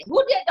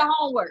Who did the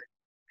homework?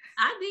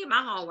 I did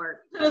my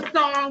homework. The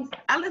songs.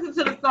 I listened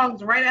to the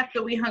songs right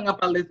after we hung up.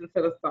 I listened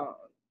to the songs.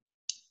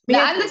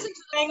 Now, I listened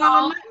to the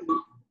songs.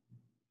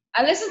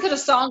 I listened to the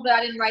songs, but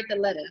I didn't write the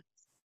letter.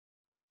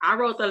 I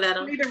wrote the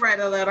letter. I need to write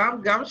a letter.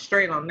 I'm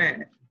straight on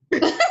that. I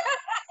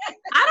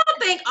don't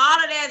think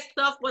all of that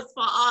stuff was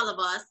for all of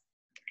us.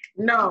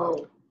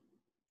 No.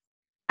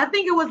 I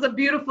think it was a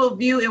beautiful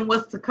view and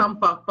what's to come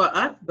for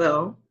us,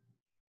 though.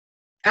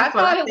 I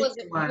thought it was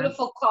a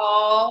beautiful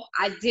call.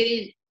 I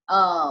didn't,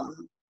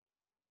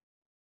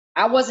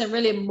 I wasn't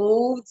really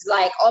moved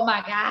like, oh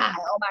my God,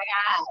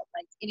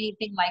 like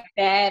anything like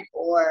that,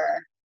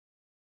 or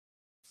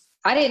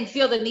I didn't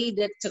feel the need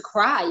to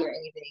cry or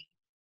anything.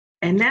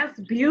 And that's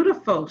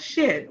beautiful.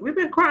 Shit, we've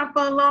been crying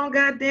for a long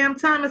goddamn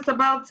time. It's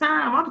about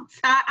time. I'm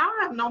tired. I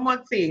don't have no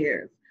more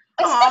tears.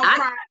 I'm all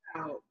crying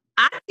out.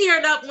 I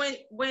teared up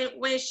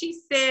when she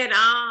said,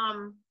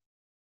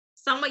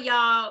 some of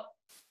y'all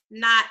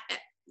not.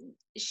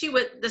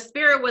 The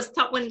spirit was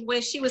talking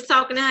when she was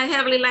talking in her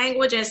heavenly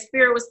language, and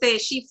spirit was saying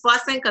she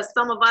fussing because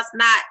some of us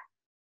not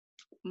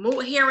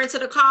hearing to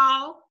the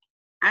call.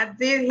 I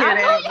did hear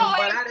that,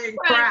 but I didn't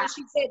cry when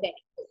she said that.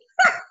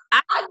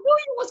 I knew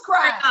you was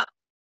crying.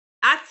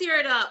 I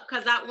teared up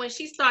because when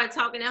she started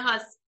talking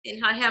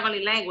in her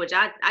heavenly language,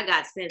 I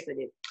got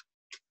sensitive.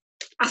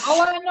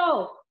 Oh, I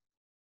know.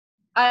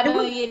 I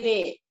know you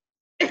did.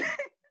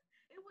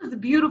 It was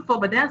beautiful,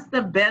 but that's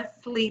the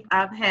best sleep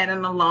I've had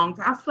in a long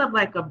time. I slept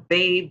like a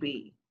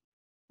baby.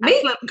 I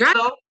slept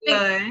so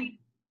good.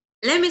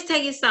 Let me tell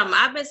you something.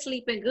 I've been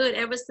sleeping good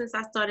ever since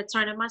I started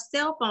turning my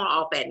cell phone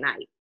off at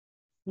night.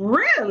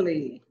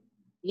 Really?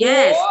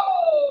 Yes.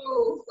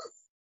 Whoa.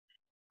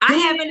 I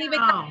haven't even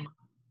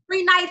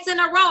 3 nights in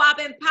a row. I've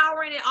been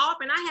powering it off,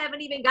 and I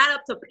haven't even got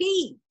up to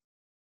pee.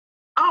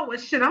 Oh, well,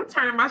 shit, I'm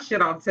turning my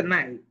shit off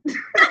tonight.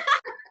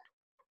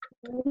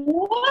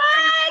 What?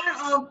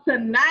 Off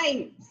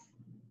tonight.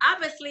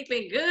 I've been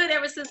sleeping good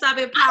ever since I've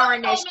been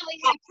powering that shit. I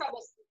really have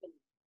trouble sleeping.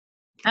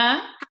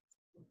 Huh?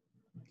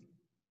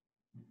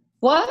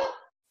 What?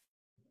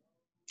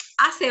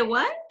 I said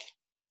what?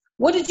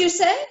 What did you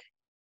say?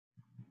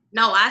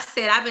 No, I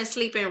said I've been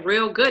sleeping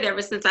real good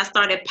ever since I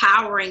started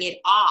powering it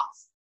off.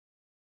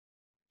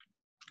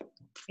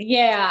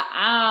 Yeah,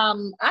 I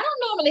don't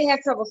normally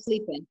have trouble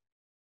sleeping.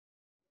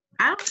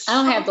 I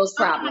don't have those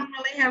problems. I don't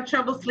really have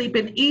trouble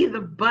sleeping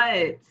either,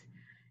 but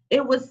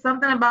it was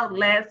something about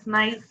last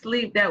night's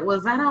sleep that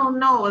was, I don't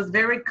know, it was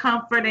very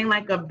comforting,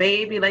 like a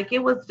baby. Like it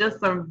was just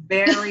a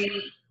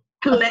very,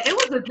 it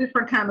was a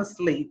different kind of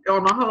sleep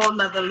on a whole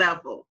nother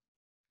level.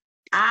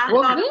 I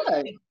thought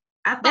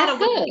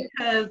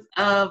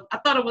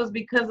it was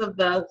because of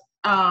the,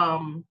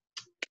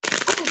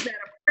 what was that,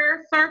 a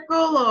prayer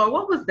circle or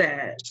what was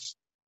that?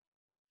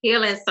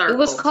 Healing circle. It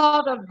was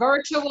called a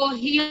virtual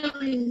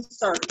healing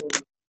circle.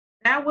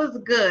 That was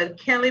good.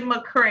 Kelly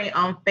McCray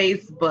on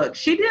Facebook.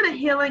 She did a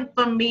healing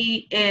for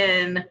me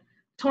in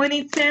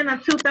 2010 or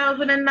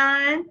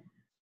 2009.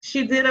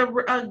 She did a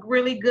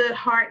really good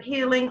heart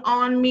healing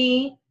on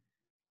me.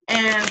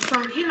 And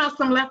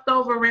some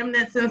leftover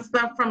remnants and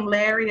stuff from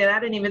Larry that I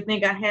didn't even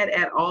think I had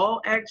at all,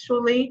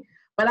 actually.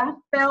 But I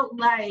felt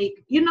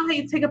like, you know how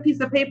you take a piece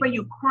of paper,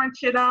 you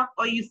crunch it up,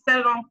 or you set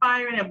it on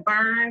fire and it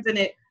burns and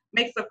it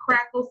makes a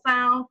crackle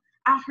sound?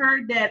 I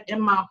heard that in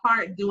my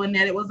heart doing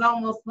that. It was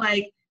almost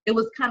like it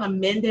was kind of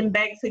mending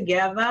back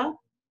together.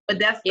 But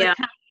that's the kind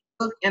of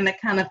look and the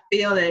kind of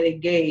feel that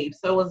it gave.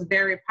 So it was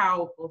very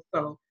powerful.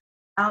 So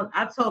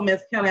I told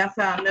Miss Kelly, I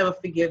said, I'll never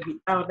forgive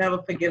you. I'll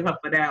never forgive her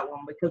for that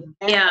one because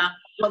that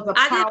was a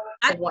powerful one.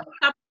 I did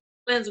a couple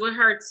friends with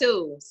her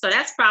too. So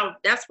that's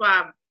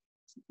why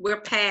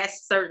we're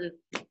past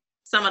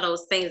some of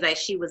those things that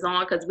she was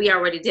on, because we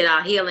already did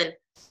our healing.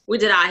 We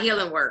did our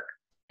healing work.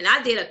 And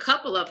I did a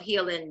couple of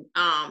healing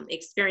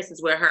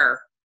experiences with her.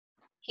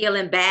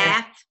 Healing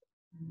bath.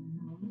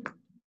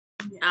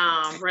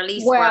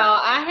 Release work.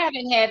 Well, I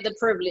haven't had the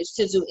privilege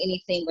to do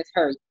anything with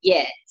her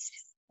yet.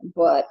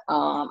 But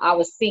I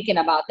was thinking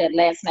about that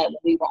last night when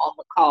we were on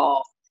the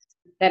call,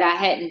 that I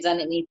hadn't done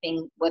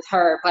anything with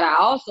her. But I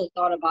also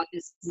thought about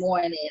this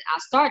morning. I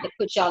started to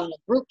put y'all in a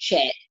group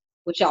chat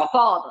with y'all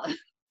father.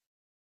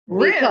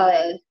 Really?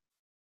 Because,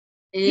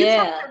 you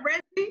talked to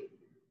Reggie?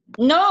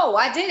 No,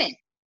 I didn't.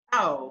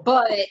 Oh.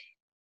 But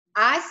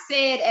I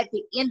said at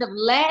the end of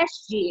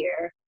last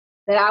year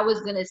that I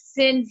was going to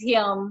send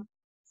him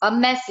a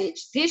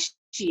message this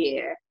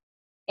year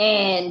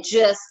and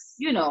just,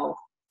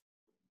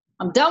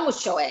 I'm done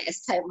with your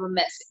ass type of a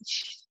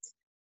message.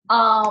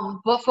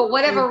 But for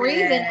whatever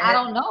reason, I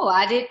don't know.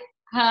 I did,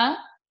 huh?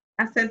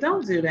 I said,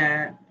 don't do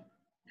that.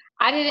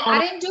 I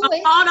didn't do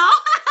it. Oh, no.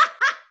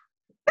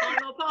 I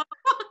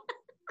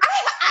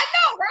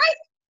know, right?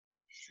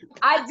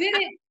 I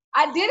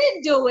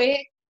didn't do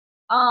it.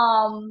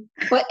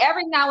 But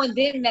every now and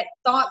then that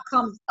thought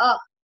comes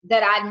up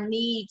that I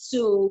need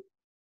to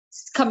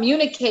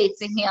communicate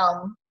to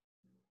him,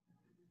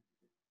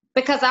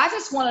 because I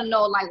just want to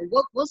know, like,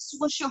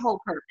 what's your whole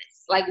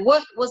purpose? Like,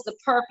 what was the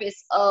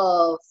purpose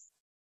of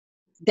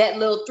that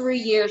little 3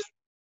 years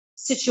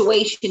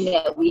situation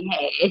that we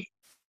had.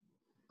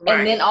 Right.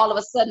 And then all of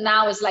a sudden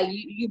now it's like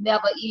you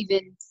never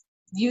even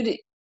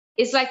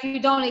it's like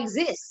you don't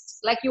exist,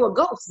 like you're a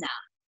ghost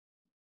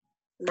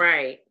now.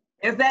 Right.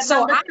 Is that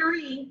So number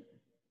 3?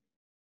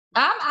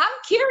 I'm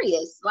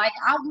curious. Like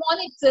I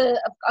wanted to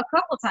a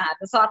couple times,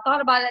 and so I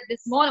thought about it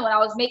this morning when I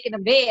was making the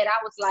bed.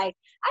 I was like,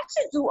 I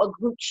should do a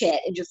group chat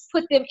and just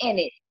put them in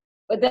it.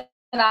 But then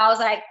I was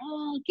like,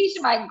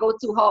 Keisha might go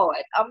too hard.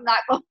 I'm not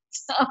going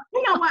to.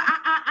 You know what?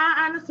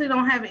 I honestly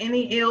don't have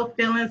any ill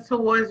feelings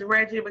towards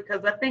Reggie,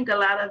 because I think a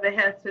lot of it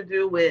has to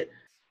do with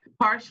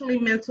partially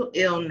mental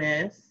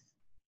illness,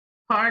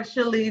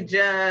 partially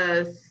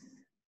just,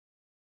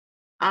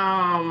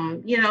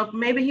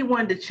 maybe he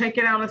wanted to check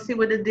it out and see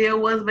what the deal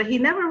was, but he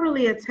never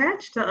really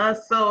attached to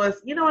us. So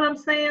it's, you know what I'm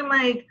saying?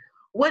 Like,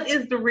 what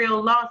is the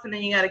real loss? And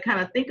then you got to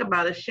kind of think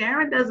about it.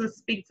 Sharon doesn't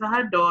speak to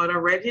her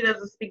daughter. Reggie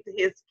doesn't speak to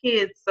his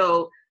kids.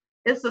 So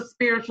it's a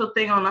spiritual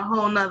thing on a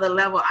whole nother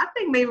level. I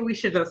think maybe we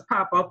should just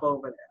pop up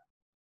over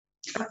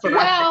there. That's what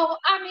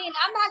I mean,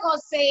 I'm not going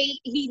to say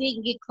he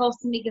didn't get close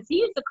to me, because he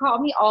used to call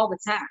me all the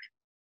time.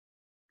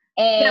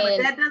 And yeah,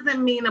 but that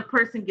doesn't mean a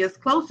person gets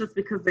close just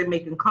because they're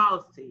making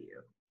calls to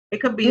you. It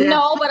could be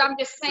no, but I'm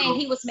just saying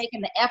he was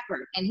making the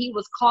effort, and he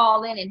was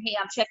calling and, hey,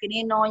 I'm checking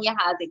in on you.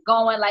 How's it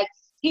going? Like,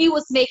 he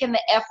was making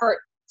the effort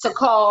to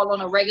call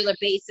on a regular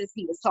basis.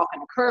 He was talking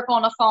to Kirk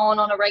on the phone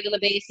on a regular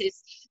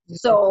basis.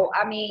 So,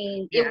 I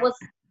mean, it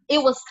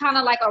was kind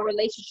of like a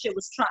relationship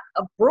was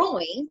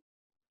brewing.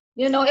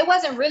 You know, it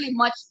wasn't really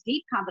much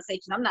deep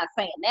conversation. I'm not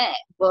saying that,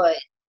 but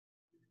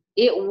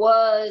it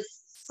was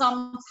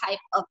some type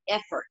of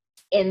effort.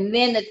 And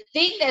then the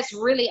thing that's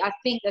really, I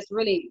think that's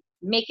really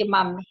making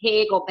my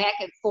head go back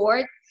and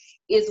forth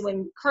is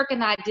when Kirk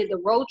and I did the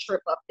road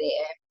trip up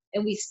there,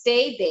 and we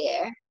stayed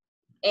there,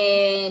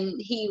 and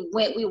he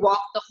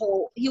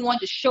wanted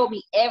to show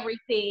me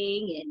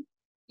everything, and,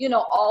 you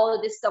know, all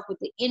of this stuff with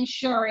the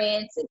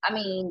insurance, and I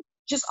mean,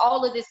 just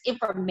all of this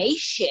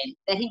information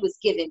that he was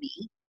giving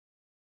me.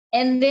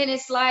 And then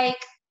it's like,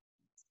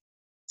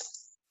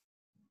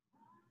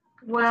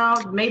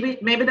 well, maybe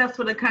that's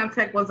what the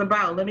contact was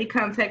about. Let me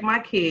contact my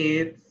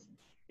kids,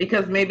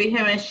 because maybe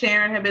him and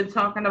Sharon have been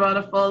talking about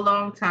it for a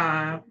long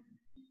time.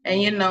 And,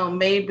 you know,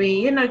 maybe,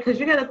 you know, because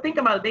you got to think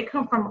about it. They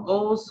come from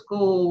old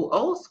school.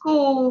 Old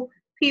school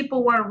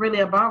people weren't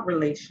really about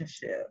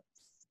relationships.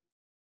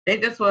 They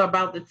just were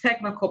about the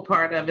technical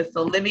part of it.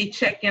 So let me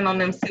check in on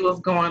them, see what's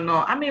going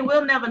on. I mean,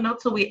 we'll never know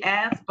till we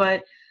ask,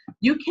 but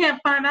you can't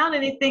find out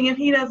anything if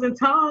he doesn't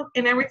talk.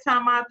 And every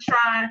time I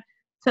try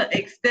to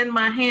extend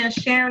my hand,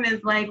 Sharon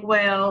is like,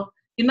 well,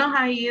 you know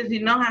how he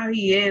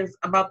is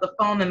about the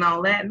phone and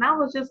all that. And I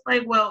was just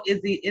like, well,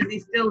 is he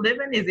still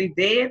living? Is he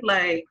dead?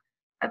 Like,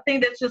 I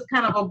think that's just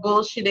kind of a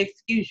bullshit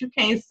excuse. You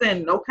can't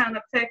send no kind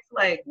of text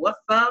like, what's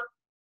up?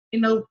 You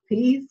know,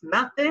 peace,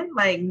 nothing,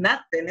 like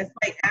nothing. It's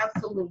like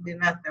absolutely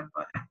nothing.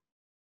 But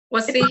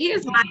well, see,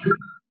 here's the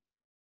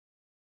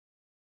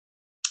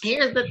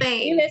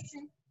thing.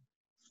 listen,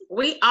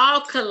 We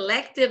all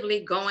collectively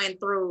going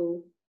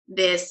through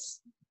this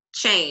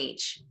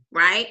change,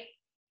 right?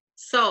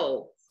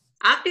 So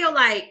I feel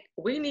like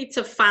we need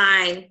to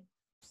find,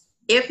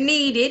 if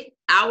needed,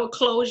 our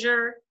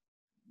closure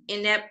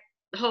in that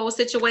whole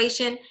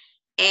situation,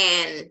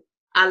 and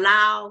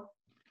allow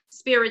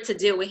spirit to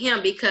deal with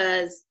him,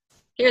 because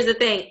here's the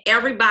thing,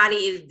 everybody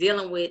is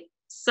dealing with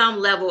some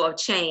level of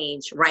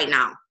change right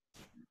now.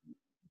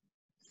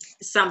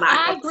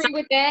 I agree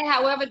with that.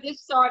 However,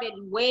 this started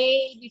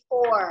way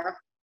before.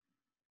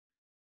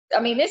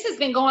 I mean, this has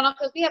been going on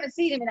because we haven't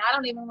seen him, and I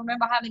don't even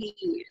remember how many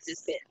years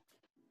it's been.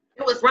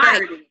 it was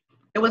Right. 30.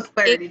 It was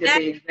 30 to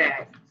be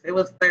exact. It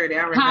was 30.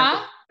 I remember.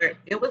 Huh?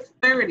 It was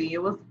 30.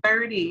 It was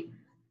 30.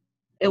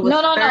 It was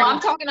No. 30. I'm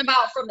talking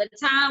about from the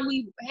time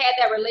we had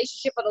that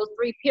relationship for those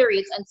 3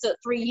 periods until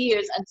 3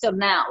 years until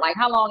now. Like,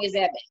 how long has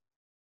that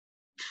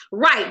been?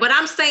 Right, but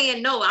I'm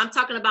saying no. I'm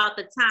talking about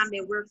the time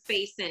that we're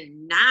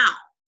facing now.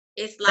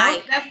 It's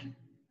like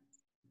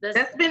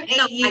that's been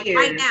 8 years. Like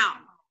right now,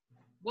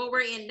 what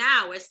we're in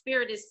now, where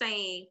spirit is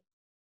saying,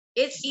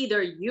 it's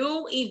either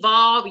you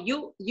evolve,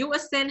 you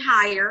ascend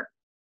higher,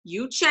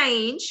 you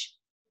change,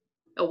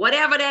 or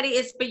whatever that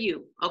is for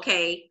you.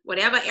 Okay,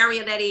 whatever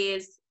area that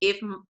is,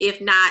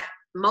 if not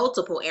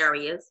multiple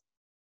areas.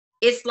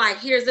 It's like,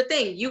 here's the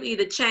thing: you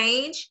either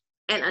change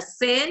and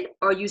ascend,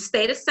 or you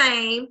stay the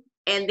same,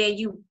 and then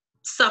you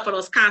suffer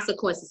those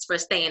consequences for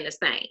staying the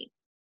same.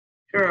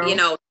 True. You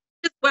know,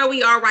 this is where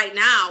we are right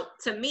now,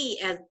 to me,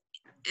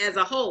 as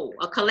a whole,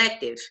 a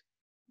collective.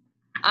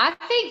 I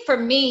think for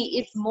me,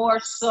 it's more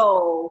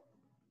so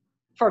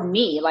for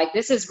me. Like,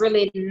 this is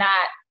really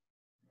not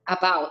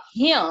about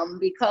him,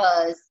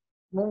 because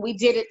when we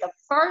did it the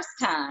first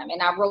time,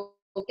 and I wrote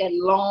that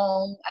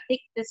long, I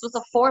think this was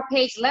a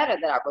 4-page letter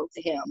that I wrote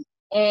to him,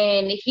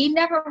 and he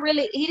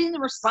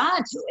didn't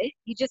respond to it.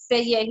 He just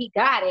said, yeah, he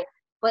got it.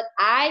 But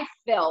I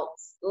felt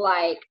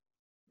like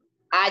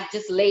I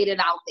just laid it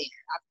out there.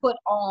 I put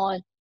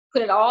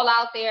it all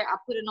out there. I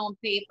put it on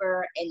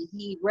paper, and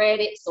he read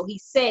it. So he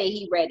said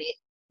he read it.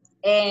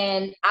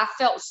 And I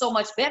felt so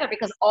much better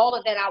because all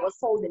of that I was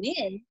holding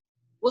in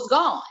was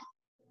gone.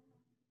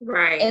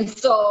 Right. And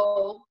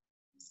so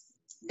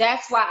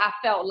that's why I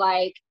felt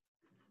like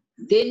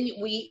then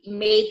we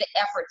made the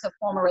effort to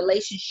form a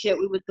relationship.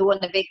 We were doing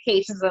the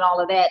vacations and all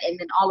of that. And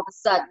then all of a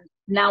sudden,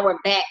 now we're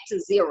back to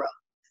zero.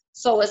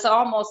 So it's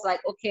almost like,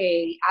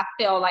 okay, I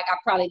feel like I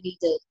probably need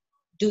to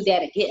do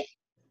that again.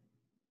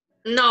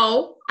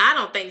 No, I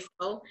don't think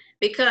so,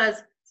 because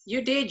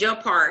you did your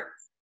part,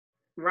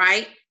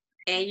 right?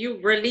 And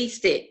you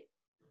released it.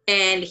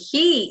 And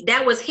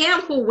that was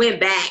him who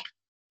went back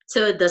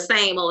to the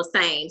same old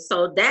same.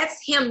 So that's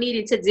him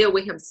needing to deal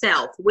with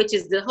himself, which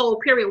is the whole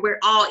period we're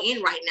all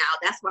in right now.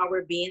 That's why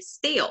we're being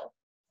still,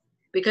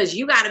 because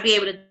you got to be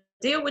able to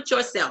deal with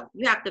yourself.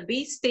 You have to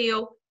be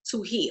still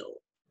to heal.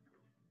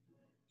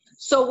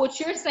 So what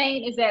you're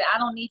saying is that I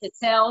don't need to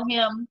tell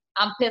him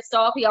I'm pissed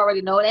off. He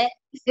already know that.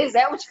 Is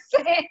that what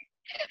you're saying?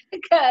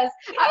 Because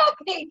I don't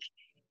think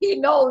he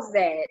knows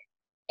that.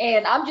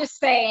 And I'm just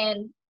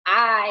saying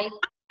I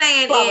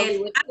probably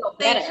would feel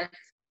better.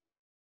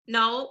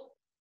 No,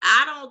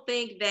 I don't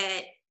think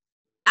that.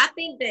 I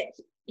think that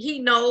he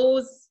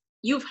knows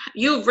you've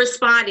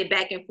responded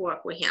back and forth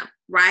with him,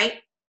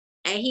 right?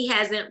 And he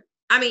hasn't.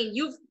 I mean,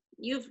 you've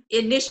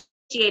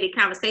initiated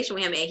conversation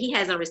with him, and he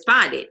hasn't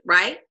responded,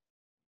 right?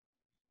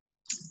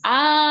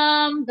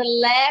 The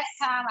last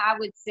time I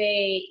would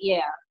say,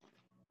 yeah.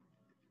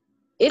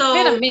 It's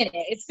been a minute.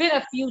 It's been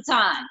a few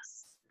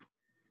times.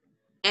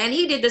 And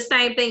he did the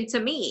same thing to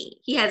me.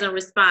 He hasn't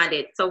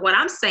responded. So what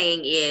I'm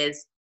saying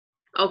is,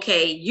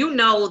 okay, you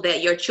know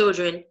that your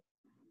children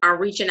are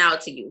reaching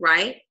out to you,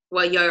 right?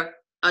 Well, your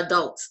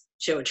adult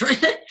children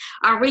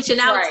are reaching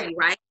out to you,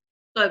 right?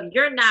 So if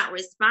you're not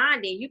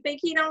responding, you think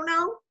he don't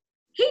know?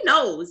 He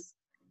knows.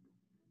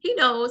 He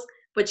knows.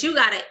 But he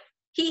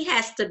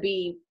has to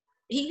be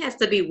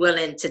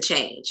willing to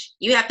change.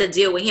 You have to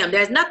deal with him.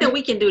 There's nothing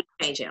we can do to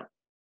change him.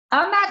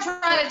 I'm not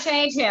trying to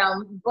change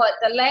him, but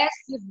the last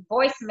few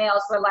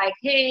voicemails were like,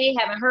 hey,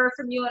 haven't heard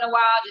from you in a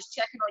while, just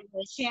checking on you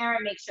and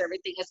sharing, make sure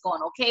everything is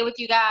going okay with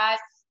you guys.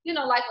 You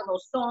know, like when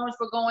those storms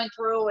were going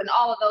through and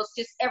all of those,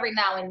 just every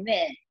now and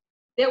then.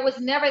 There was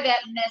never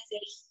that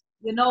message,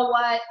 you know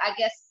what, I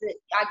guess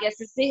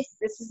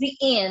this is the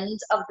end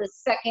of the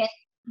second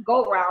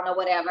go round or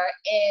whatever.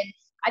 And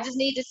I just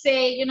need to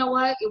say, you know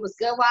what, it was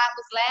good while it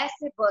was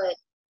lasted, but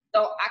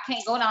so I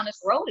can't go down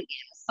this road again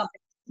or something.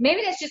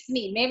 Maybe that's just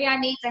me. Maybe I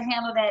need to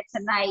handle that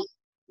tonight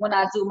when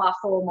I do my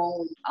full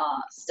moon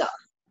stuff.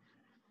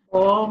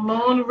 Full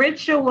moon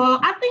ritual.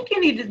 I think you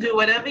need to do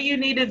whatever you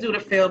need to do to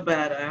feel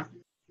better.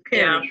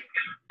 Yeah,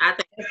 I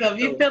think so. If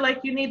you feel like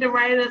you need to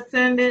write it or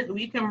send it,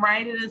 we can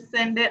write it and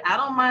send it. I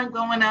don't mind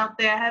going out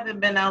there. I haven't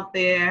been out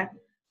there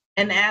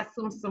and ask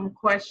them some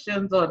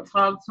questions or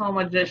talk to them,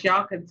 or just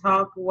y'all can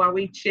talk while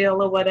we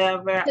chill or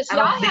whatever. Because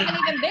y'all haven't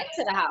even been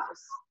to the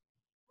house.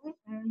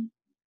 Mm-mm.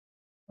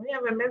 We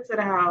haven't been to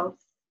the house.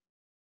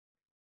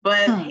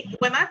 But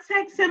when I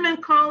text him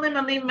and call him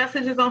and leave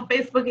messages on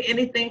Facebook or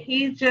anything,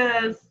 he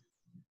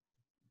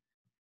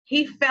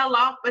fell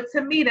off. But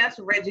to me, that's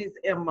Reggie's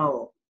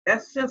MO.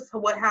 That's just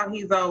how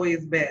he's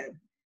always been.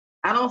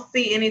 I don't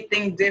see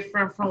anything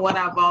different from what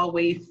I've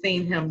always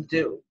seen him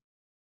do.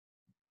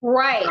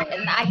 Right,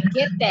 and I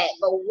get that.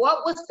 But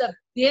what was the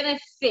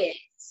benefit?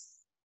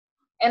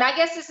 And I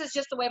guess this is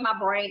just the way my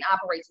brain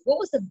operates. What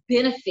was the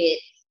benefit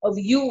of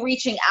you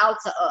reaching out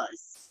to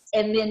us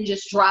and then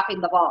just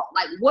dropping the ball?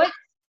 Like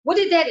what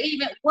did that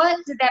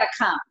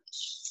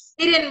accomplish?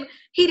 He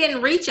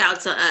didn't reach out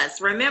to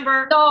us.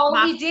 Remember? No,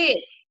 he did.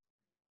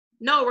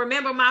 No,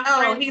 remember my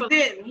friend? No,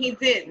 he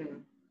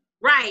didn't.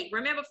 Right.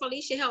 Remember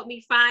Felicia helped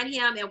me find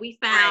him and we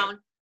found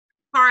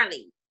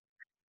Carly.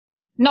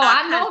 No,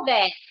 I know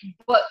that.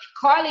 But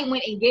Carly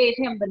went and gave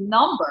him the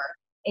number.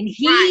 And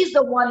he's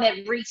the one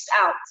that reached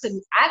out to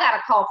me. I got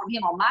a call from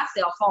him on my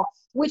cell phone,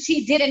 which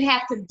he didn't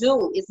have to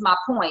do, is my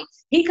point.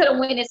 He could have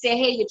went and said,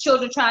 hey, your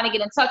children trying to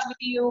get in touch with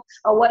you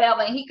or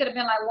whatever. And he could have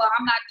been like, well,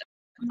 I'm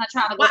not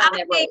trying to go down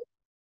that road.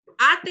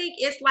 I think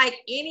it's like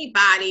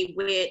anybody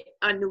with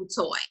a new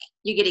toy.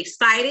 You get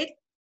excited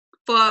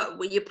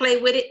when you play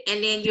with it,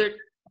 and then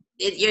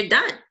you're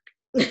done.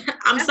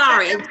 I'm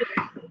sorry.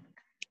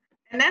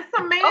 And that's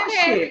some man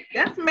shit.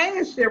 That's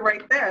man shit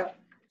right there.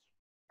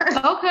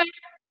 Okay.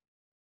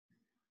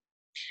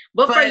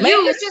 But for maybe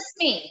you, it's just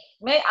me.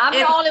 I'm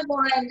the only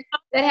one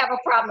that have a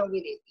problem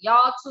with it.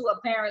 Y'all two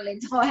apparently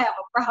don't have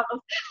a problem.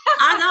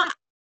 I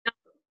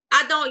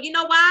don't. You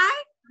know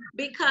why?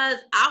 Because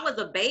I was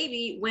a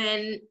baby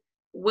when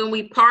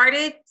we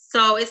parted.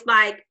 So it's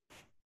like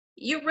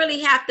you really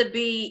have to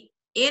be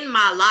in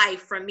my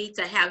life for me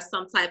to have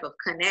some type of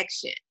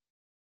connection.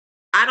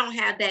 I don't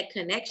have that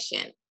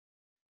connection.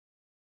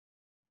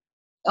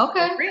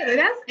 Okay. Really,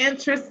 that's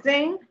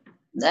interesting.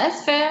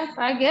 That's fair,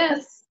 I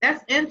guess.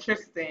 That's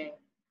interesting.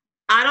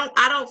 I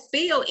don't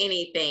feel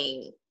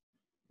anything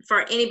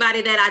for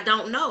anybody that I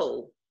don't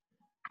know.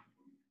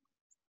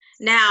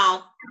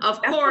 Now,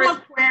 of course, some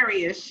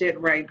Aquarius shit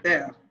right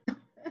there.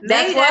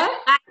 That's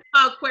what?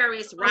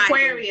 Aquarius, right?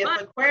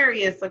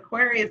 Aquarius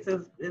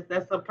is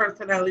that's a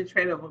personality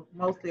trait of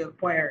mostly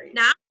Aquarius.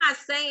 Now I'm not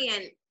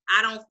saying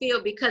I don't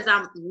feel, because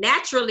I'm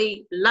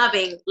naturally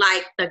loving,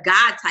 like the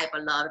God type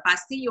of love. If I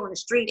see you on the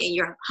street and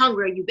you're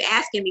hungry, you've been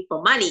asking me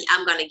for money,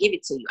 I'm gonna give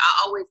it to you.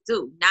 I always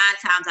do, 9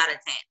 times out of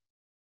 10.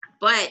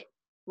 But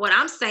what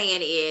I'm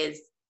saying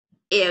is,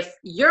 if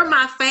you're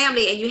my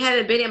family and you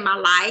haven't been in my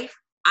life,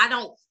 I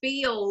don't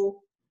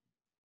feel,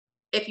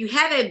 if you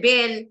haven't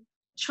been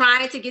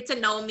trying to get to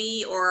know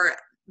me or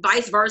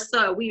vice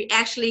versa, we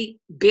actually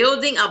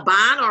building a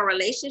bond or a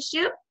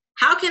relationship,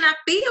 how can I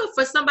feel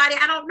for somebody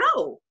I don't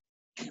know?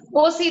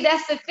 Well, see,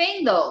 that's the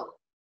thing though.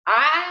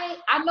 I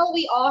know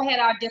we all had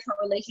our different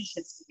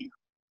relationships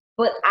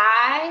with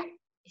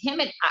him,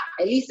 but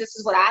at least this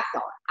is what I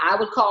thought. I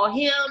would call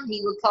him,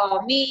 he would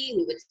call me,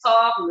 we would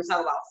talk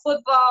about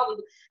football.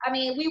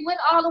 We went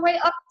all the way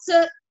up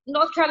to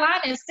North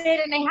Carolina and stayed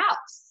in their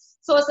house.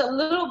 So it's a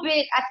little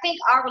bit, I think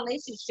our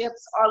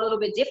relationships are a little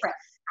bit different.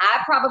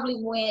 I felt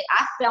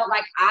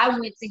like I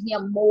went to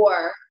him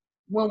more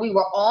when we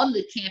were on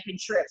the camping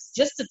trips,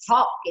 just to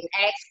talk and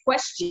ask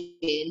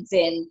questions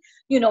and,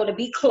 to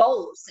be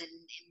close and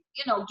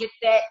get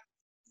that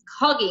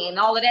hugging and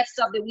all of that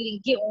stuff that we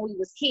didn't get when we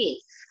was kids.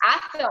 I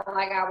felt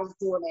like I was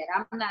doing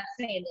that. I'm not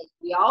saying that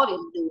we all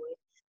didn't do it,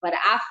 but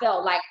I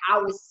felt like I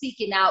was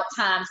seeking out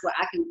times where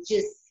I could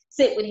just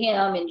sit with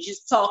him and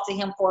just talk to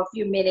him for a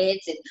few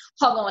minutes and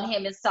hug on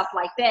him and stuff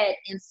like that.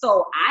 And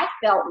so I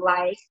felt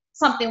like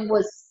something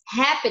was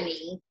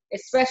happening,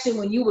 especially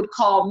when you would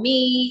call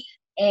me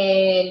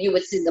and you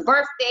would send the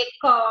birthday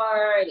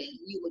card and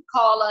you would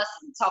call us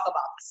and talk about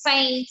the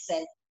Saints.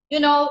 And,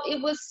 it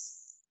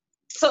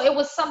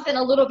was something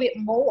a little bit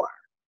more.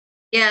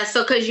 Yeah.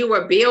 So, cause you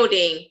were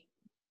building.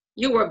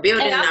 And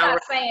I'm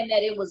not saying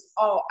that it was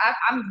all,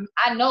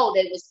 I know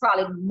that it was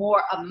probably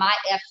more of my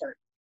effort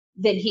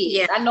than his.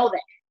 Yeah. I know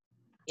that.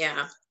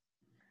 Yeah.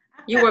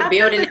 You were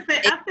building.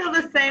 I feel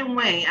the same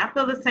way. I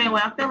feel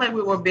like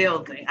we were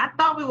building. I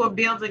thought we were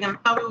building, and I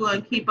thought we were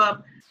going to keep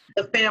up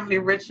the family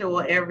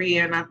ritual every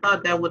year. And I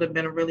thought that would have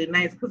been really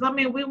nice. Because,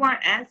 we weren't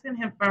asking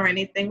him for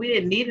anything. We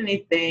didn't need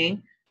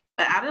anything.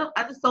 But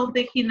I just don't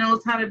think he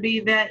knows how to be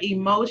that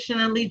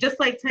emotionally. Just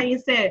like Tanya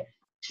said,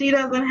 she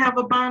doesn't have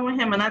a bond with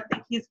him. And I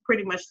think he's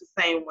pretty much the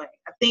same way.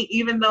 I think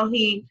even though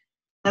he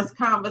has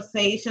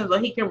conversations or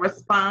he can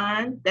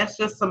respond, that's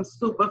just some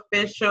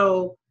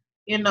superficial,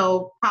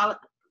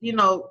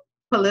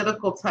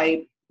 political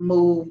type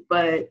move,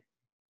 but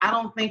I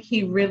don't think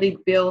he really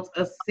built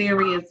a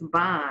serious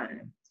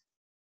bond.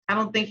 I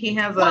don't think he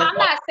has I'm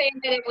not saying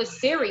that it was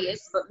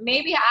serious, but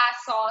maybe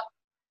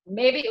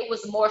it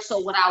was more so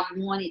what I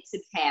wanted to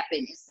happen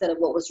instead of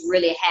what was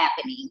really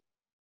happening.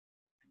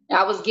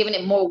 I was giving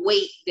it more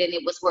weight than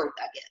it was worth,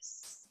 I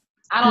guess.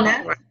 I don't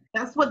know.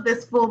 That's what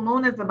this full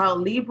moon is about.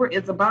 Libra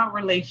is about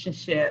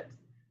relationships.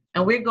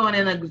 And we're going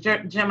in a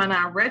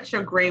Gemini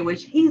retrograde,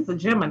 which he's a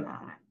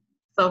Gemini.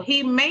 So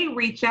he may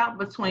reach out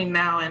between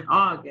now and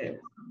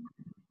August.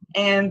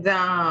 And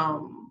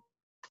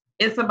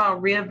it's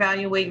about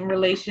reevaluating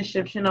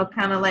relationships,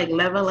 kind of like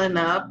leveling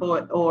up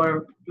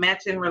or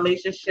matching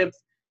relationships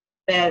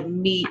that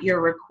meet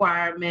your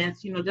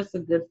requirements, just a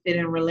good fit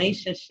in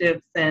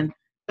relationships. And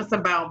it's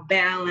about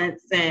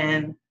balance.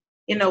 And,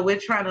 we're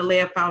trying to lay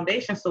a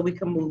foundation so we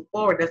can move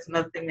forward. That's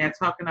another thing they're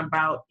talking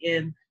about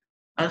in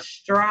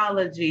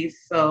astrology.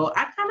 So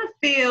I kind of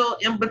feel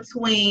in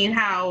between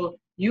how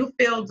you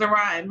feel,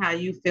 Zara, and how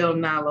you feel,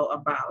 Nalo,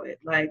 about it.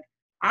 Like,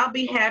 I'll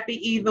be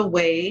happy either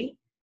way.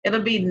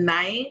 It'll be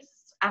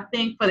nice, I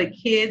think, for the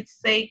kids'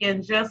 sake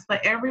and just for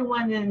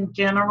everyone in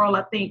general.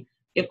 I think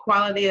your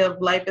quality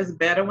of life is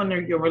better when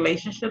your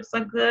relationships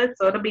are good.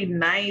 So it'll be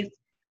nice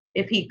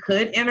if he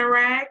could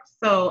interact.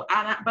 But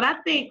I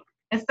think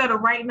instead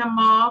of writing them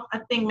off, I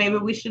think maybe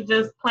we should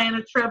just plan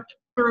a trip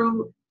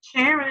through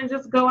Sharon and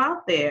just go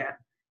out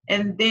there.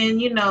 And then,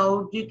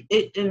 it'll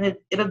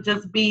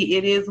just be,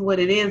 it is what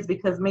it is,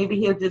 because maybe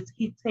he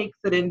takes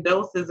it in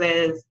doses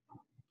as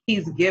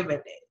he's given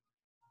it,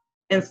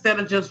 instead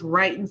of just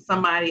writing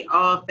somebody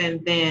off.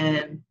 And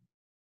then,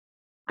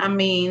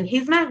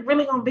 he's not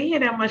really going to be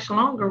here that much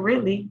longer,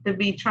 really, to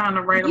be trying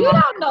to write them off.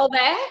 You don't know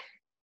that.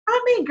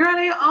 Girl,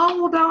 they're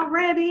old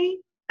already.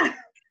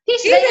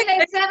 He's in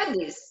their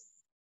 70s.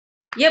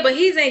 Yeah, but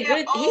he's a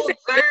good. He's older,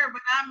 but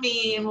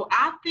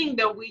I think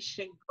that we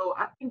should go.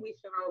 I think we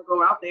should all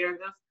go out there and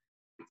just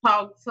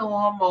talk to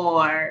him,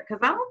 or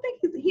because I don't think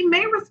he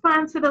may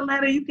respond to the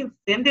letter. You can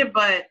send it,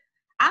 but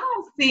I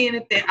don't see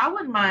anything. I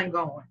wouldn't mind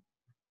going.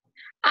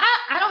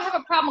 I don't have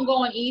a problem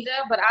going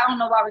either, but I don't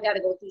know why we got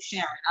to go through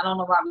Sharon. I don't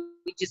know why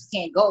we just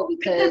can't go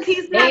because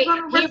he's not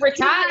going to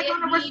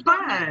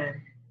respond.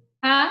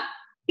 Huh?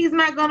 He's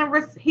not going to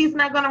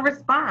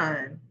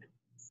respond.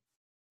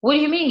 What do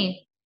you mean?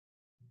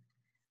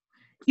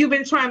 You've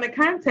been trying to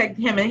contact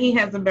him and he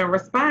hasn't been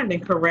responding,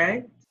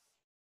 correct?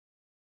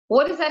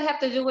 What does that have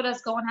to do with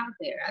us going out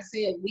there? I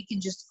said we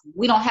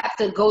don't have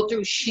to go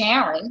through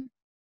Sharon.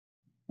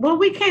 Well,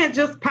 we can't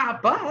just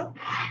pop up.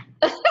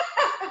 I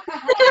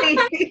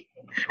mean,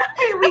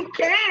 we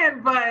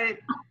can, but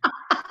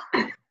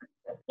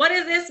What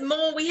is this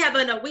moon? We have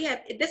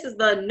this is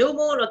the new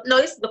moon, or no,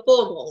 this is the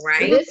full moon,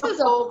 right? This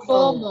is a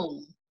full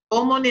moon.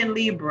 Full moon in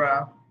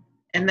Libra.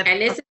 And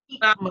this is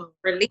about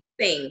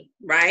releasing,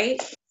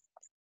 right?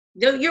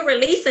 You're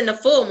releasing the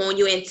full moon,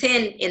 you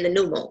intend in the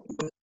new moon.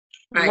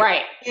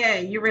 Right. Yeah,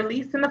 you're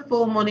releasing the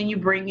full moon and you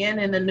bring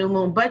in the new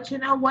moon. But you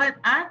know what?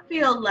 I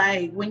feel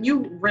like when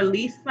you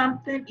release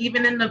something,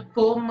 even in the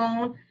full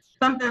moon,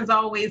 something's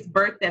always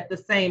birthed at the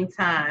same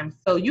time.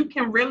 So you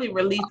can really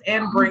release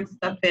and bring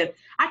stuff in.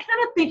 I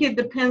kind of think it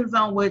depends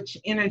on which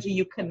energy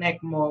you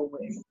connect more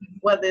with,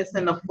 whether it's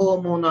in a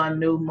full moon or a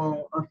new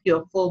moon, or if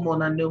you're a full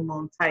moon or new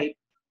moon type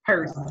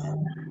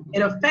person. It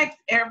affects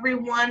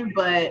everyone,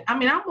 but I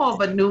mean, I'm more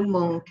of a new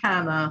moon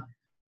kind of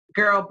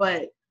girl,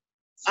 but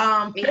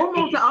full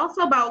moons are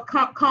also about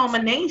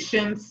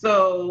culmination,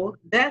 so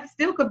that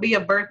still could be a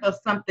birth of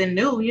something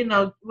new. You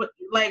know,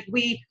 like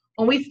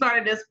when we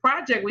started this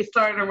project, we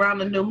started around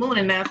the new moon,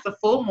 and that's the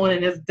full moon,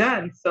 and it's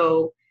done.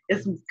 So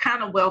it's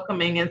kind of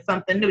welcoming and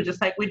something new,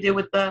 just like we did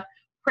with the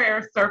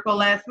prayer circle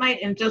last night,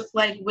 and just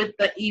like with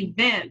the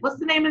event. What's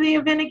the name of the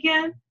event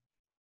again?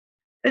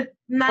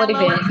 What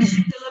event?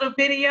 The little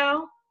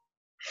video.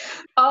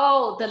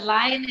 Oh, the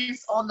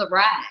Lioness on the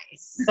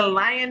Rise. The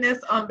Lioness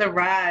on the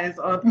Rise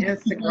on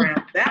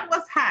Instagram. That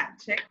was hot.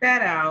 Check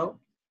that out.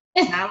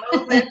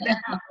 Nalo was at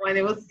that one.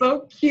 It was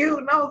so cute.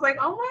 And I was like,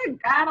 oh my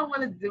God, I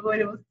want to do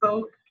it. It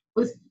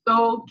was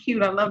so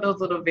cute. I love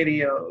those little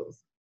videos.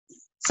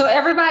 So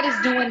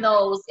everybody's doing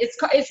those.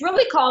 It's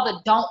really called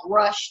the Don't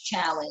Rush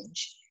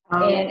Challenge.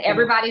 And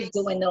everybody's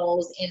doing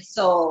those. And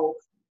so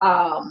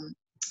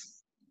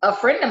a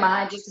friend of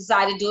mine just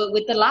decided to do it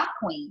with the Lock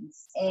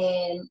Queens.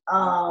 And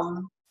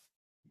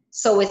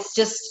so it's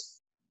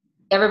just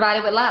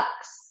everybody with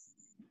locks.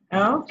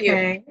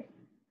 Okay.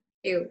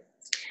 Cute.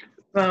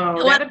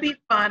 So that'll be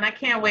fun. I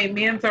can't wait.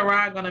 Me and Zara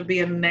are going to be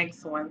in the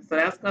next one. So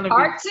that's going to be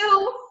part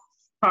two.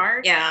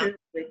 Part two,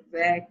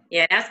 exactly.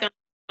 Yeah, that's going to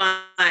be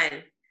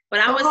fun.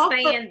 But I was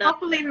saying,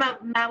 hopefully,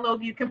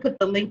 Nalo, you can put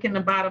the link in the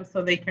bottom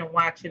so they can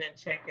watch it and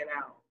check it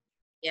out.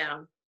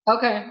 Yeah.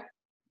 Okay.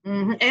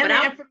 Mm-hmm. And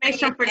the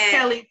information for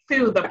Kelly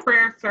too, the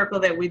prayer circle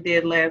that we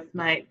did last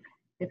night.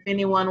 If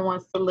anyone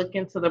wants to look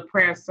into the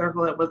prayer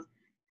circle,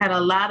 had a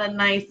lot of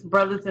nice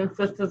brothers and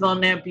sisters on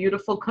there,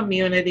 beautiful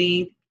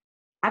community.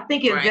 I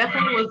think it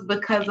definitely was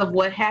because of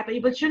what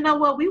happened. But you know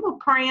what? We were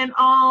praying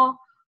all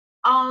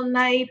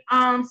night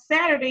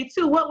Saturday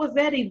too. What was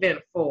that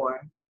event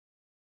for?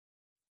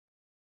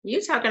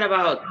 You talking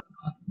about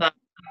the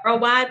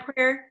worldwide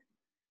prayer?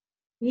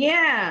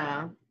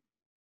 Yeah.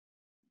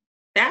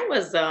 That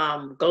was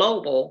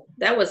global.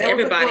 That was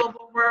everybody.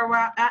 Global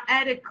worldwide. I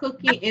added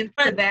Cookie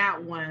into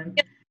that one.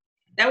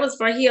 That was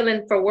for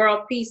healing, for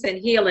world peace and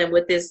healing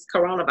with this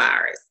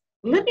coronavirus.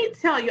 Let me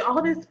tell you, all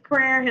this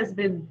prayer has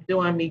been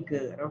doing me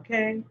good,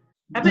 okay?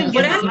 I've been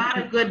getting a lot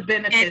of good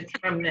benefits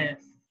from this.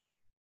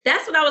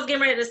 That's what I was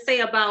getting ready to say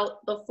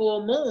about the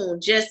full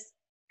moon. Just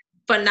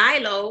for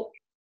Nilo,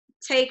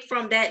 take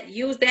from that,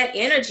 use that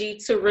energy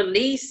to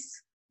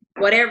release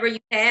whatever you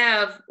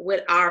have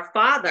with our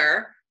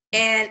Father.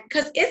 And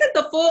because isn't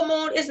the full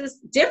moon, is this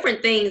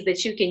different things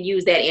that you can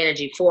use that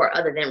energy for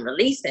other than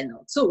releasing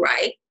them too,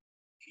 right?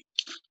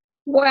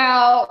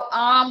 Well,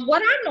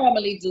 what I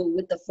normally do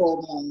with the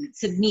full moon,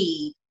 to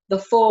me, the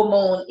full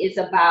moon is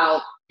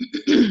about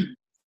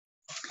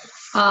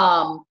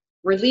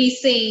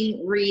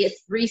releasing,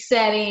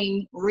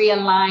 resetting,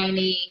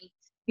 realigning,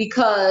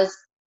 because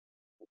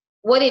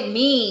what it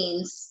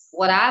means,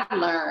 what I've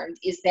learned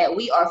is that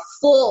we are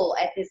full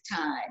at this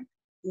time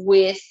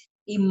with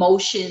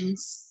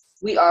emotions.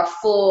 We are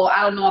full.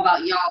 I don't know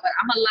about y'all, but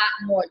I'm a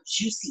lot more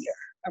juicier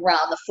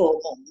around the full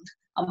moon.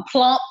 I'm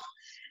plump,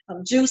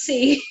 I'm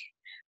juicy.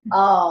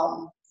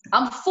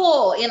 I'm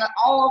full in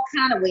all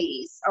kind of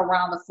ways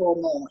around the full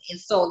moon. And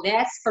so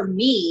that's, for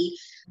me,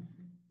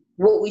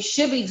 what we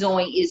should be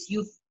doing is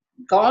you've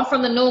gone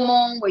from the new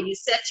moon where you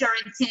set your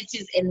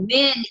intentions, and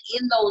then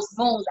in those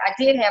moons, I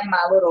did have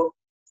my little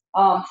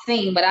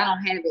thing, but I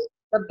don't have it.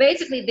 But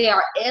basically there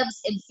are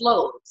ebbs and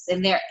flows,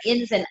 and there are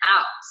ins and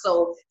outs.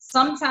 So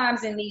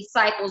sometimes in these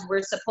cycles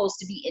we're supposed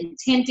to be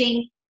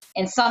intending,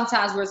 and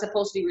sometimes we're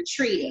supposed to be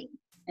retreating.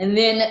 And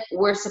then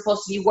we're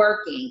supposed to be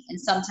working, and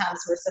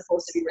sometimes we're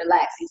supposed to be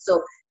relaxing.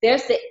 So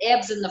there's the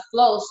ebbs and the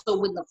flows. So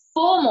when the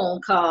full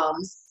moon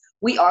comes,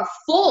 we are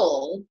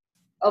full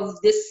of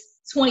this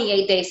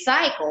 28-day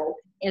cycle.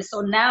 And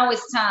so now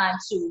it's time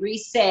to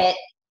reset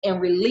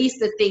and release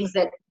the things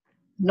that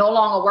no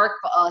longer work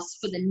for us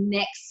for the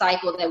next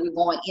cycle that we're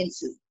going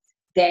into.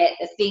 That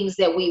the things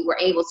that we were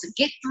able to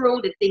get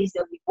through, the things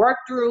that we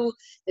worked through,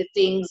 the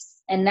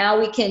things, and now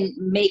we can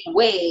make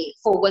way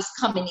for what's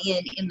coming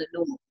in the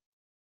new moon.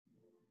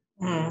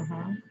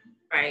 Mm-hmm.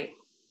 Right.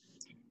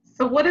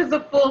 So what does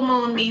the full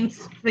moon mean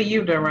for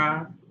you,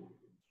 Dara?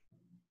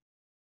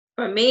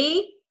 For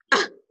me,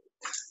 well,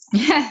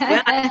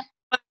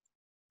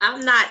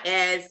 I'm not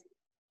as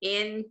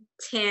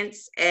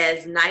intense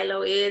as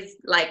Nilo is,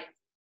 like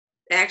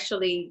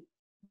actually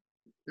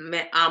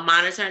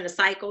monitoring the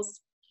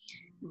cycles.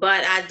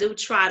 but I do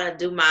try to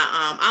do my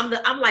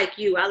I'm like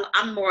you.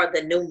 I'm more of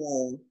the new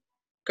moon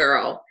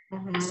girl.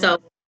 Mhm. So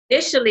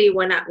initially,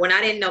 when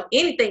I didn't know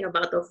anything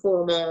about the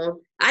full moon,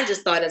 I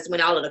just thought it's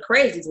when all of the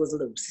crazies was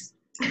loose.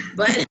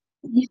 But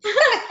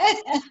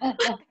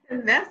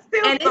And that's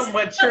still and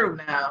somewhat true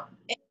now.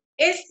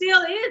 it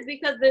still is,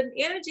 because the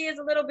energy is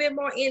a little bit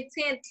more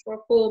intense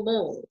for full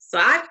moon. So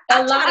A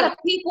I lot try of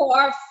people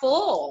are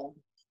full.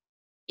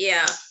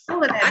 yeah.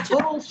 Some of that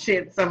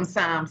bullshit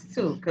sometimes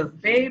too, because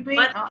baby,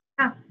 But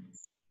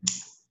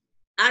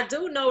I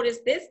do notice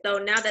this though,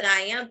 now that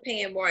I am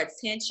paying more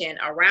attention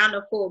around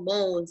the full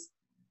moons.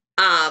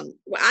 Well,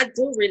 I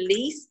do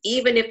release,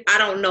 even if I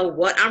don't know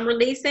what I'm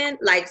releasing.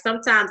 Like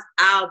sometimes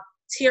I'll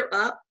tear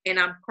up and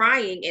I'm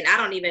crying and I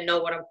don't even know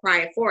what I'm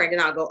crying for, and then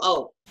I'll go,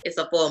 oh, it's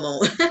a full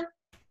moon.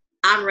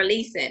 I'm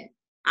releasing,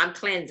 I'm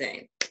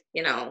cleansing,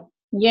 you know.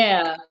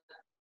 Yeah.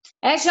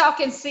 As y'all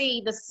can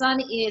see, the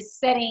sun is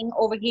setting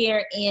over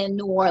here in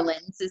New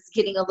Orleans. It's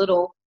getting a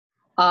little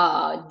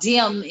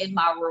dim in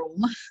my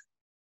room.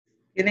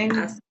 getting,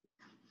 I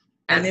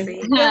and then see.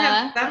 we still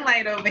have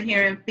sunlight over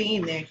here in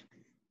Phoenix.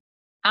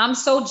 I'm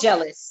so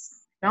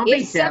jealous. Don't be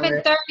It's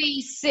jealous.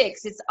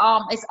 7:36.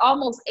 It's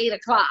almost 8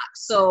 o'clock.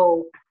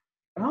 So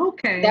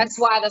Okay. that's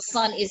why the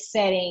sun is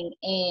setting,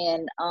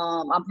 and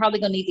I'm probably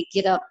gonna need to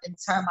get up and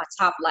turn my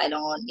top light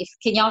on.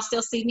 Can y'all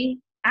still see me?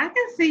 I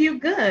can see you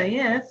good.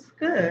 Yes,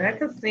 good. I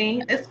can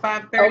see. It's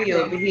 5:30 Okay.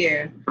 over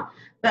here.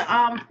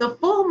 The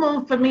full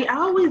moon for me,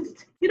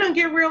 you don't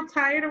get real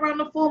tired around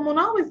the full moon.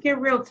 I always get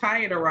real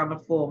tired around the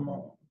full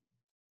moon.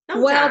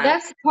 Well,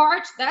 Sometimes.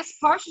 that's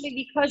partially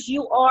because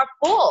you are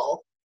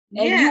full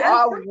and you Yeah,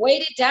 are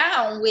weighted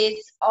down with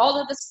all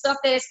of the stuff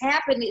that has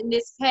happened in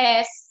this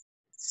past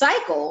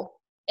cycle.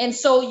 And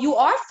so you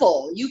are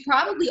full. You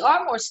probably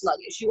are more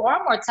sluggish. You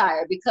are more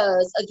tired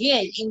because,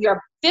 again, in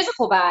your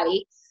physical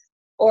body,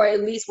 or at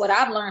least what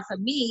I've learned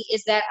from me,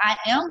 is that I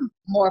am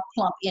more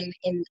plump in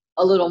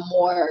a little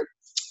more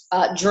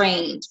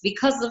drained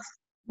because of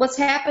what's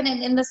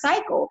happening in the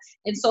cycle.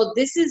 And so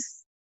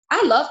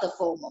I love the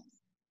full moon.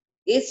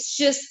 It's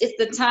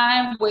the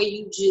time where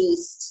you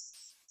just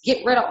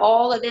get rid of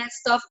all of that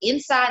stuff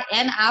inside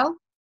and out,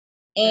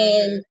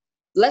 and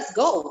let's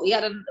go. We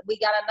got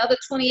another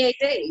 28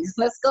 days.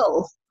 Let's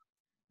go.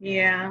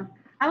 yeah.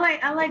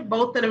 I like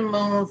both of the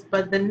moons,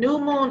 but the new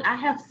moon, I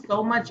have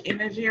so much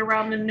energy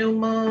around the new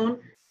moon.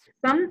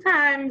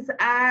 Sometimes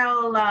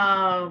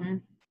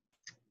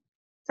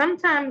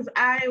sometimes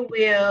I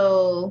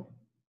will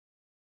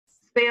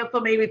stay up for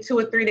maybe 2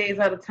 or 3 days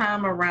at a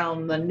time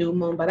around the new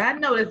moon. But I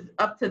noticed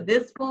up to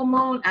this full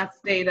moon, I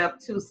stayed up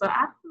too. So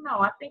I don't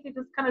know. I think it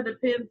just kind of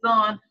depends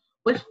on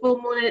which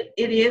full moon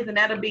it is. And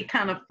that'll be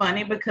kind of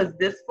funny because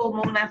this full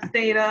moon I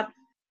stayed up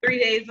 3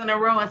 days in a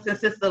row. And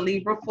since it's the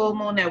Libra full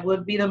moon, that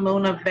would be the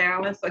moon of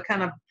balance. So it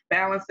kind of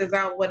balances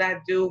out what I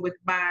do with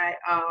my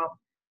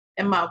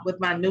with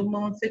my new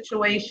moon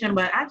situation.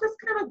 But I just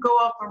kind of go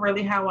off of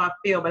really how I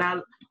feel. But I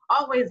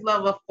always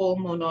love a full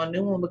moon or a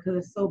new moon because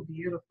it's so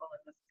beautiful in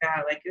the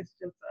sky. Like it's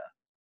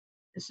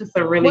just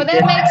a really Well,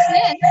 that good. makes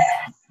sense.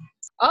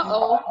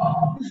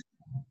 Uh-oh.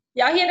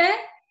 Y'all hear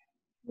that?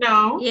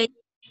 No. Yeah,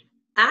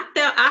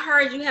 I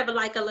heard you have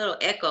like a little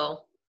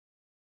echo.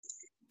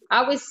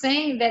 I was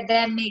saying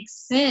that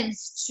makes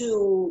sense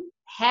to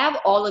have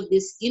all of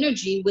this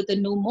energy with the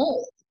new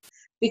moon,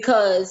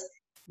 because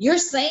you're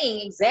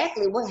saying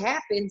exactly what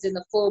happens in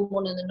the full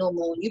moon and the new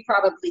moon. You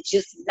probably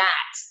just not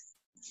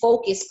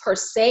focus per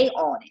se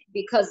on it,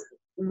 because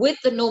with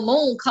the new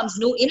moon comes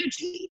new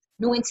energy,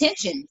 new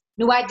intention,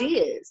 new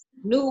ideas,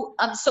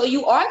 so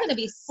you are going to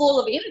be full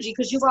of energy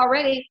because you've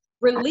already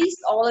released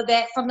all of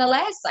that from the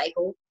last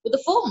cycle with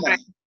the full moon. Right.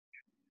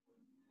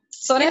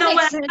 So that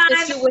makes sense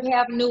that you would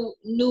have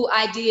new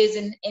ideas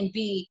and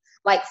be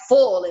like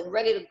full and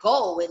ready to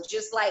go and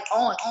just like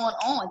on.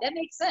 That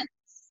makes sense.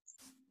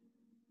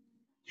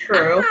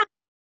 True. I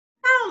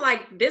felt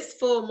like this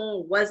full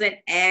moon wasn't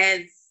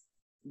as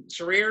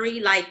dreary.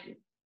 Like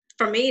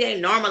for me, they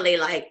normally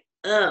like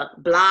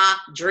blah,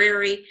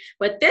 dreary,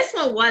 but this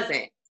one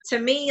wasn't. To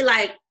me,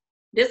 like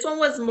this one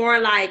was more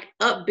like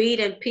upbeat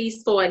and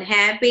peaceful and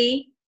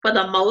happy for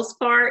the most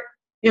part.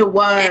 It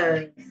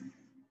was.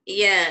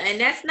 And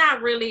that's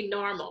not really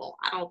normal,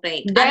 I don't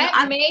think.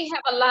 That may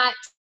have a lot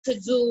to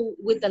do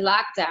with the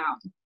lockdown,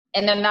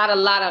 and there are not a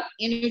lot of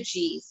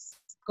energies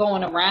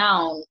going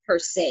around per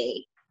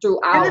se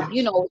throughout,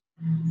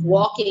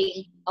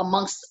 walking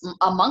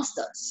amongst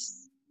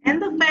us.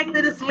 And the fact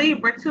that it's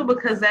Libra too,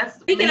 because that's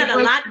speaking Libra, of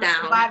the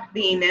lockdown. By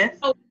Venus.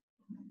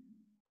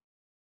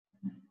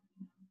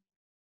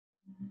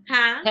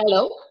 Huh?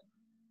 Hello?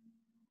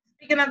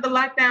 Speaking of the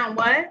lockdown,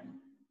 what?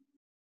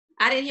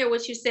 I didn't hear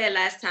what you said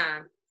last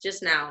time,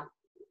 just now.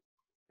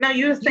 No,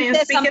 you were saying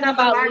speaking of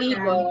the lockdown.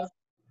 Libra.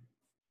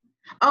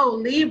 Oh,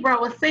 Libra. I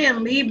was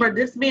saying Libra.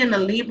 This being the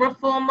Libra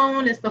full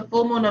moon, it's the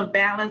full moon of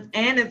balance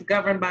and it's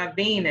governed by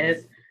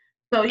Venus.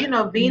 So,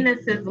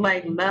 Venus is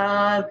like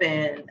love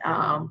and,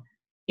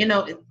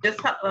 it's just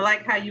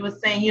like how you were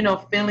saying,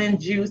 feeling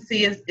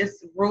juicy. It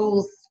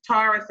rules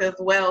Taurus as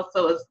well.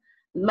 So it's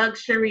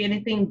luxury,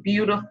 anything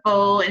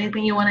beautiful,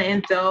 anything you want to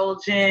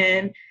indulge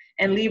in.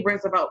 And Libra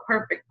is about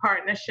perfect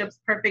partnerships,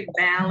 perfect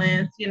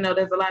balance. You know,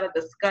 there's a lot of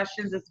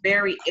discussions. It's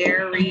very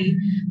airy.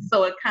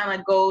 So it kind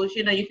of goes,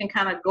 you know, you can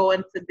kind of go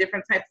into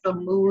different types of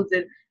moods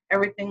and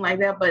everything like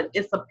that. But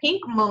it's a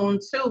pink moon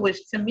too,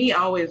 which to me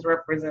always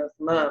represents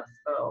love.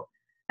 So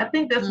I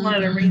think that's one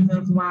of the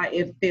reasons why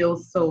it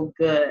feels so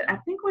good. I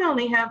think we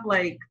only have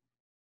like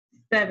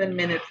 7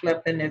 minutes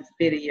left in this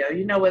video,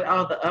 you know, with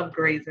all the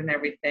upgrades and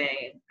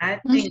everything.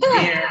 I think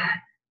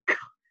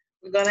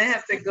we're going to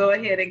have to go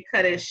ahead and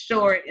cut it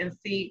short and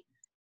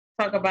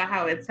talk about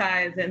how it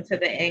ties into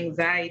the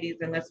anxieties,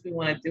 unless we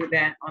want to do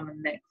that on the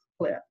next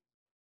clip.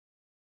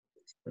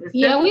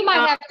 Yeah, we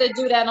might have to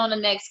do that on the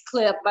next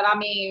clip, but I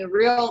mean,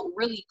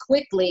 really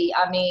quickly,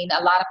 I mean,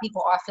 a lot of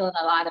people are feeling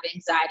a lot of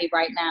anxiety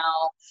right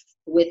now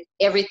with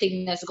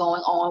everything that's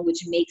going on,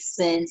 which makes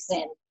sense.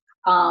 And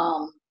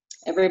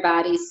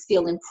everybody's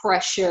feeling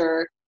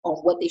pressure on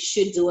what they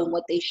should do and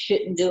what they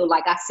shouldn't do.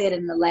 Like I said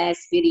in the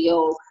last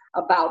video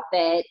about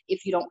that,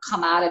 if you don't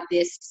come out of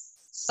this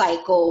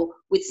cycle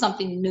with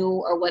something new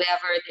or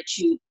whatever, that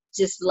you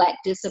just lack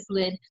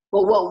discipline.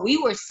 But what we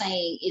were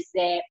saying is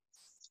that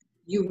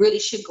you really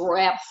should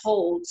grab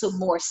hold to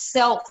more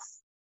self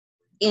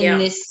in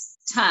this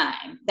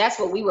time. That's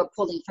what we were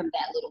pulling from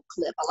that little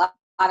clip. A lot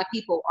of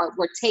people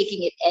were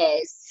taking it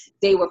as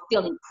they were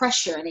feeling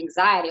pressure and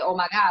anxiety. Oh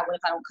my God, what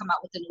if I don't come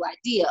out with a new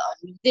idea or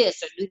do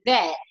this or do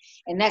that?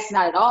 And that's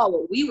not at all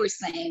what we were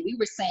saying. We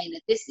were saying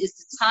that this is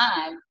the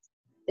time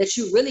that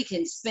you really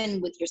can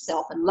spend with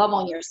yourself and love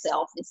on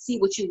yourself and see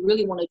what you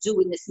really want to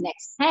do in this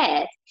next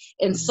path.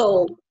 And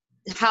so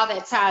how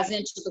that ties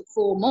into the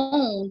full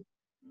moon,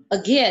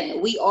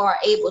 again, we are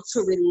able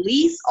to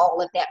release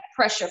all of that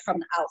pressure from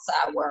the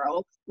outside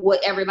world,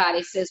 what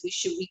everybody says we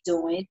should be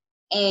doing,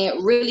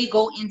 and really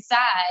go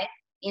inside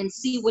and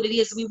see what it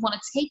is we want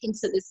to take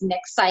into this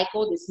next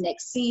cycle, this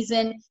next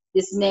season,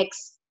 this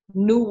next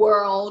new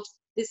world,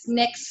 this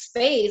next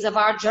phase of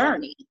our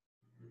journey.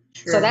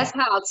 Sure. So that's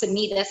how, to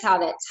me, that's how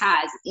that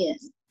ties in.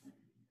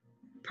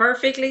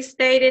 Perfectly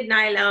stated,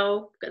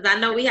 Nylo, because I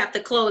know we have to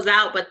close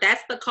out, but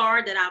that's the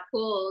card that I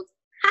pulled.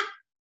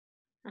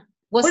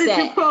 What did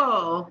you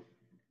pull?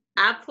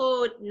 I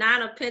pulled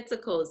 9 of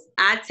Pentacles.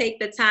 I take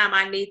the time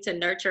I need to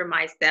nurture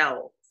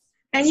myself.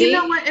 And you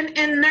know what?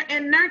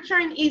 And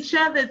nurturing each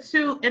other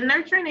too. And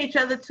nurturing each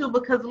other too,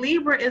 because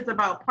Libra is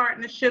about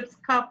partnerships,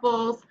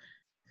 couples,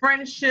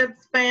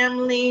 friendships,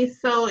 family.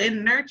 So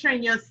in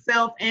nurturing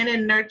yourself and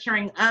in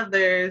nurturing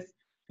others,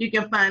 you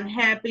can find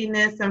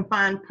happiness and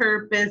find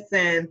purpose.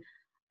 And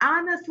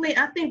honestly,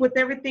 I think with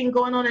everything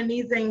going on in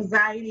these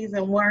anxieties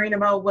and worrying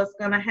about what's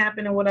going to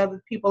happen and what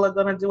other people are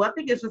going to do, I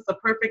think it's just a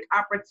perfect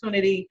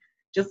opportunity,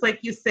 just like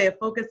you said,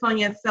 focus on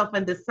yourself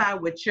and decide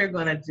what you're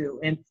going to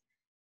do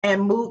and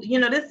move. You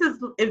know, this is,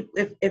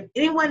 if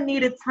anyone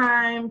needed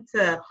time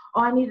to,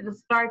 I needed to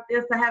start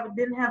this,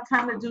 didn't have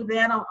time to do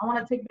that, I want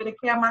to take better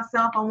care of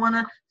myself, I want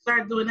to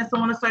start doing this, I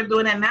want to start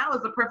doing that. Now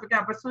is a perfect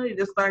opportunity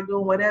to start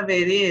doing whatever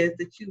it is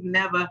that you've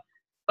never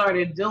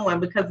started doing,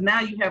 because now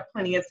you have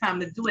plenty of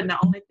time to do it. And the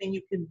only thing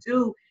you can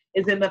do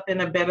is end up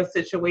in a better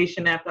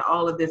situation after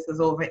all of this is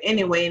over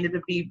anyway. And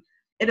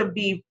it'll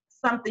be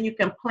something you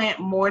can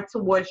plant more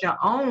towards your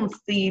own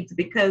seeds,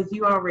 because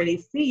you already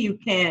see you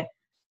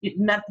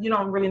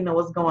don't really know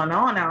what's going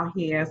on out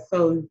here.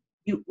 So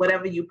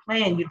whatever you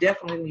plan, you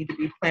definitely need to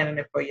be planning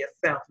it for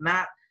yourself.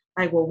 Not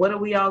like, well, what are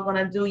we all going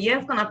to do? Yeah,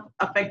 it's going to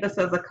affect us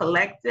as a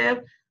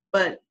collective.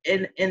 But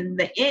in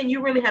the end,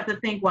 you really have to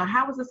think, well,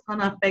 how is this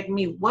going to affect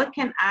me? What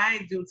can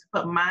I do to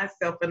put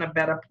myself in a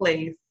better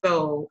place?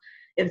 So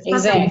if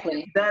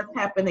something does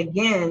happen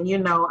again, you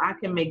know, I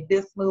can make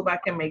this move, I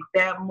can make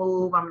that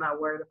move. I'm not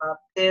worried about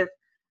this.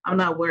 I'm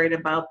not worried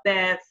about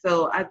that.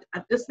 So I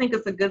just think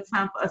it's a good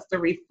time for us to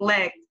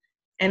reflect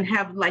and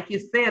have, like you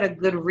said, a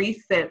good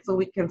reset so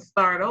we can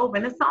start over.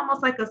 And it's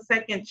almost like a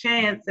second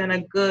chance and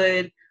a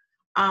good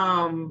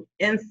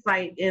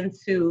insight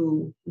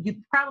into, you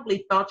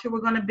probably thought you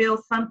were going to build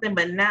something,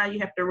 but now you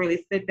have to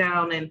really sit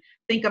down and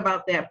think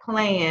about that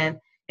plan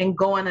and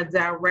go in a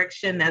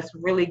direction that's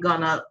really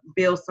going to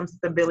build some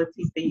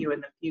stability for you in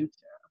the future.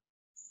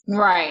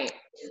 Right.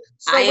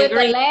 So with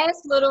the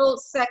last little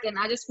second,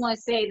 I just want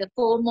to say the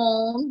full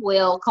moon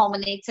will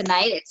culminate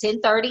tonight at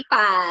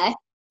 10:35.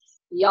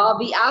 Y'all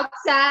be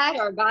outside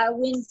or by a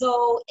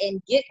window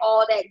and get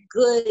all that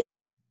good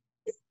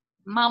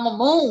mama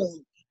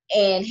moon,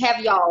 and have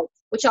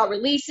what y'all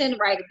releasing,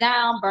 write it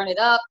down, burn it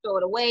up, throw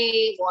it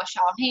away, wash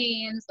y'all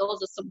hands.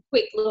 Those are some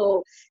quick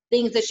little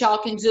things that y'all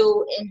can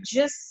do, and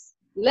just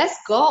let's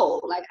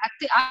go. Like,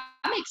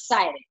 I'm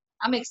excited.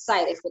 I'm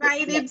excited for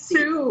this. Excited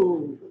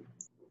too.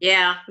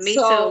 Yeah, me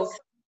too.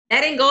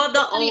 Letting go of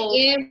the old.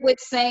 End with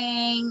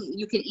saying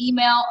you can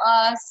email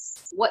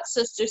us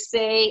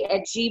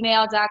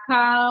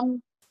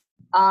whatsistersay@gmail.com.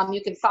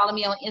 You can follow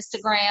me on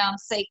Instagram,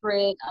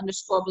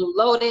 sacred_blue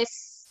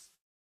lotus.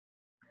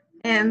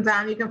 And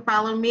you can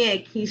follow me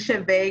at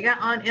Keisha Vega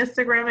on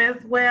Instagram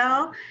as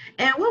well.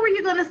 And what were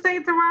you going to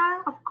say,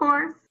 Tara? Of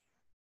course.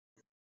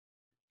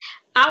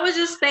 I was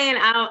just saying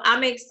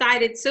I'm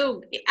excited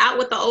too. Out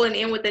with the old and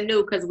in with the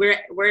new, because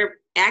we're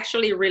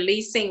actually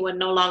releasing what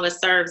no longer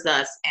serves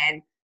us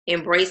and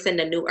embracing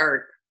the new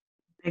earth.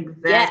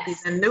 Exactly.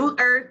 Yes. The new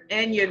earth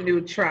and your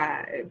new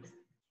tribes.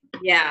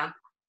 Yeah.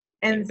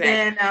 And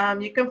Exactly.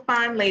 then you can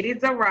find Lady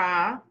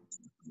Dara.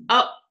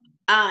 Oh,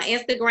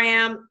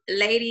 Instagram,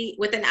 lady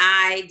with an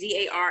I,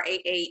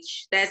 Darah.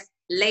 That's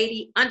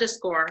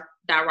lady_Dara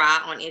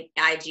on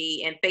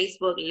IG, and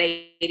Facebook,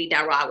 Lady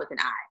Dara with an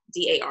I,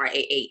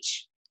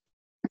 Darah.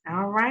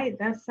 All right,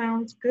 that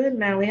sounds good.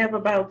 Now we have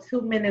about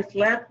 2 minutes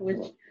left, which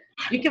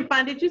you can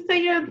find. Did you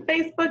say you're on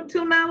Facebook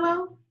too,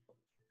 Nalo?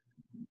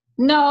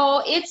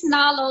 No, it's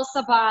Nalo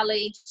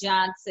Sabali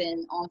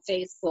Johnson on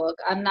Facebook.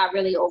 I'm not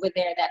really over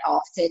there that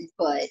often,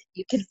 but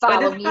you can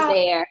follow me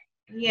there.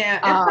 Yeah,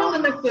 it's all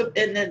in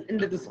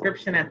the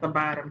description at the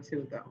bottom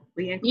too, though.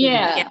 We include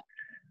Yeah. it.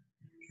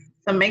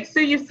 So make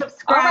sure you All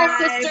subscribe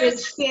right, and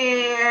sisters.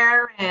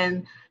 share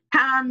and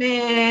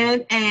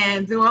comment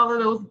and do all of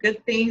those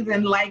good things,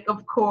 and like,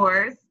 of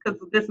course, because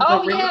this is a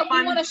really We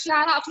fun. want to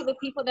shout out to the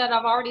people that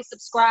have already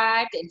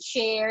subscribed and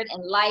shared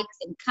and liked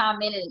and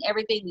commented and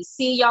everything. We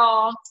see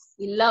y'all.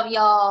 We love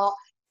y'all.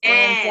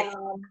 Yes.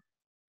 And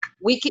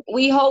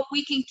we hope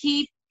we can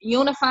keep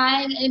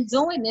unifying and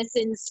doing this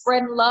and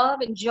spreading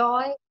love and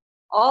joy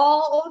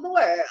all over the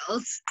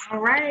world. All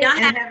right, Y'all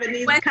and having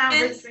these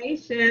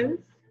conversations.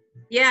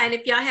 Yeah, and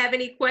if y'all have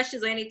any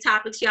questions or any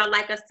topics y'all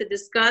like us to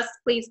discuss,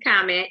 please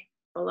comment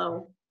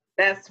below.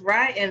 That's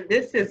right, and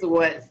this is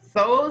what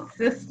Soul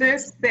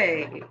Sisters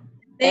say.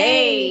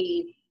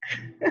 Hey.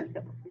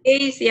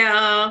 Peace,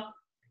 y'all.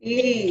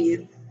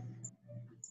 Peace.